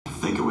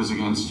think it was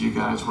against you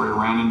guys, where he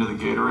ran into the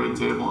Gatorade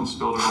table and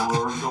spilled it all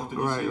over himself. Did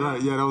you see that?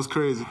 Right. Yeah, that was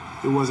crazy.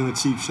 It wasn't a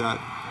cheap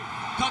shot.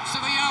 Cuts to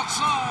the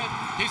outside.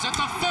 He's at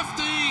the 50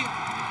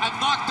 and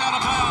knocked out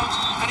of bounds.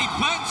 And he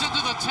bangs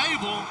into the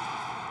table,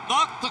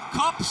 knocked the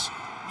cups,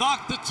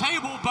 knocked the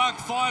table back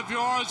 5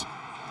 yards.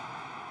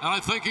 And I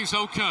think he's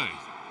okay.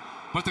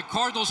 But the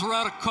Cardinals are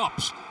out of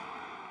cups.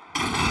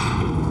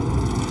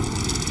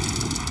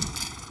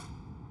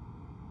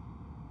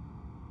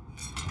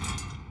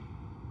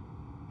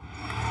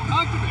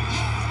 Talk to me.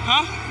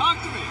 Huh? Talk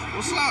to me.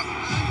 What's up?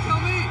 Tell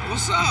me.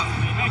 What's up?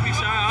 You make me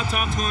shy. I'll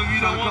talk to him if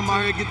you don't want to. Come out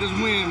here and get this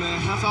win, man.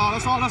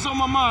 That's on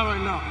my mind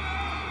right now.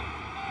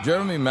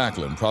 Jeremy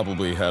Maclin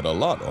probably had a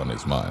lot on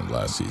his mind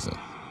last season.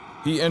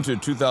 He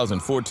entered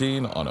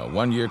 2014 on a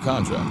one-year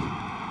contract,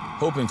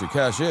 hoping to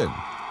cash in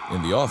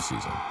the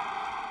offseason.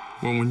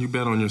 Well, when you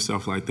bet on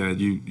yourself like that,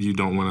 you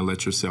don't want to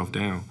let yourself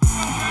down.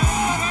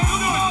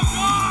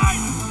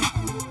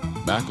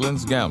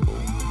 Maclin's gamble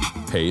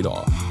paid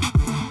off.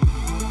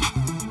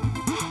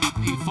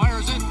 He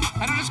fires it,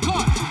 and it is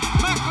caught.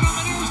 Maclin on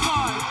the near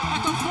side,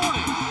 at the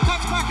 40,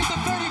 cuts back at the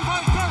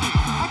 35, 30,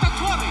 at the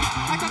 20,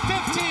 at the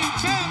 15,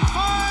 10,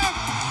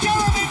 5,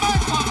 Jeremy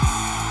Maclin.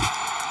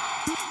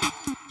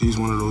 He's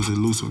one of those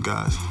elusive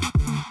guys.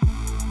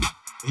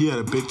 He had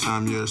a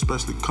big-time year,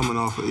 especially coming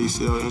off an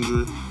ACL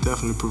injury.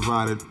 Definitely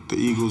provided the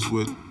Eagles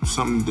with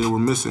something they were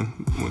missing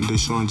when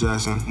Deshaun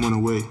Jackson went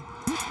away.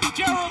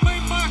 Jeremy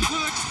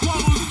Maclin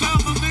explodes down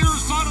the near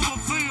side of the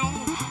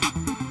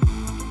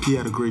field. He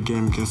had a great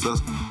game against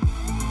us.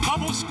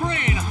 Bubble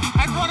screen,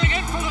 and running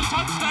in for the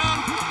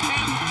touchdown is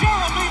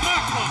Jeremy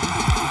Maclin.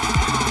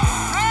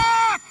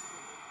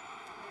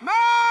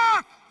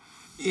 Mac!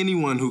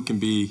 Anyone who can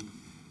be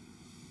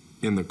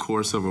in the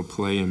course of a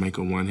play and make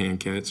a one-hand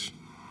catch,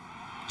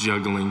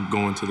 juggling,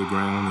 going to the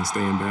ground, and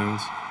staying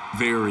bounds,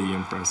 very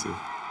impressive.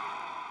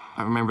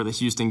 I remember the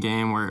Houston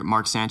game where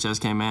Mark Sanchez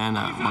came in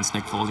once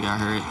Nick Foles got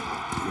hurt.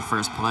 The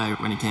first play,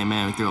 when he came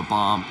in, we threw a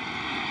bomb.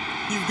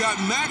 You've got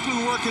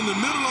Maclin working the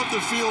middle of the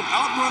field,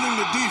 outrunning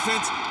the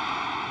defense.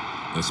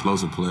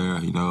 Explosive player,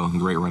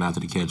 great run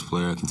after the catch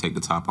player, can take the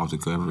top off the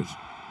coverage.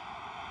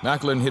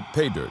 Maclin hit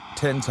pay dirt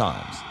 10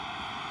 times,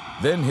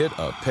 then hit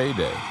a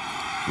payday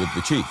with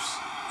the Chiefs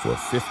for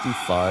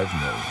 $55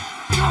 million.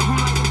 I don't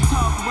like to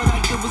talk, what I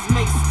did was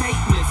make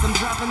statements. I'm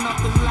driving off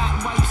the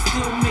lot while you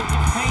still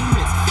making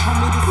payments.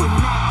 Homie, this is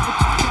not what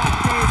you got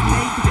there is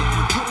making.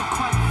 Put it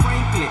quite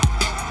frankly,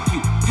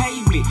 you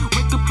paid me.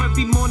 Wake up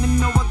every morning,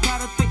 know I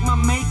gotta thank my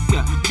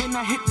maker. Then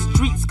I hit the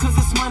streets cause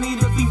it's money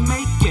to be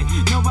making.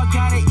 Know I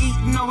gotta